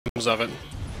of it.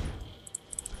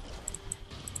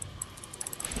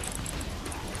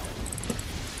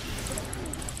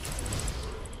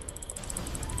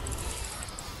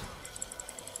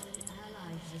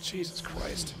 Jesus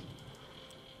Christ.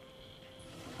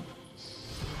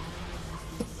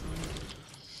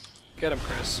 Get him,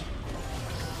 Chris.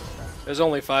 There's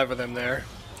only 5 of them there.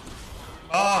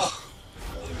 Oh!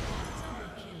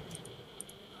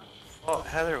 Oh,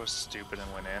 Heather was stupid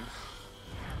and went in.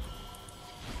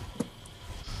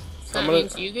 So that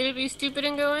means you get to be stupid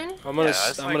and go in? I'm gonna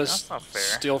that's not fair.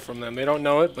 steal from them. They don't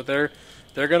know it, but they're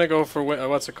gonna go for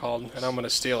what's it called, and I'm gonna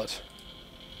steal it.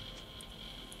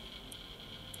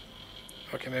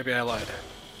 Okay, maybe I lied.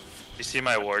 You see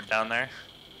my ward down there?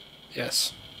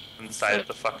 Yes. Inside of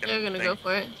the fucking They're gonna thing. go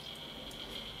for it.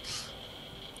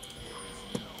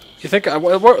 You think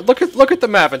look at the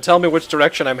map and tell me which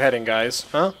direction I'm heading, guys?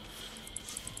 Huh?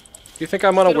 You think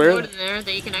I'm unaware? Put a board in there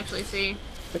that you can actually see.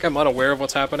 Think I'm unaware of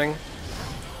what's happening?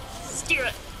 Steer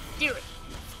it. Steer it.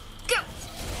 Go.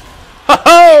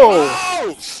 Ho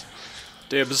ho!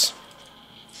 Dibs.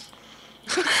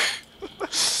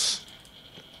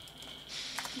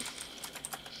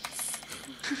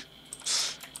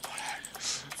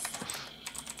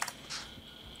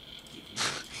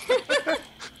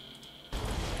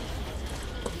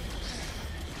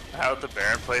 How the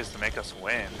Baron plays to make us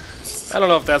win. I don't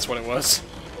know if that's what it was.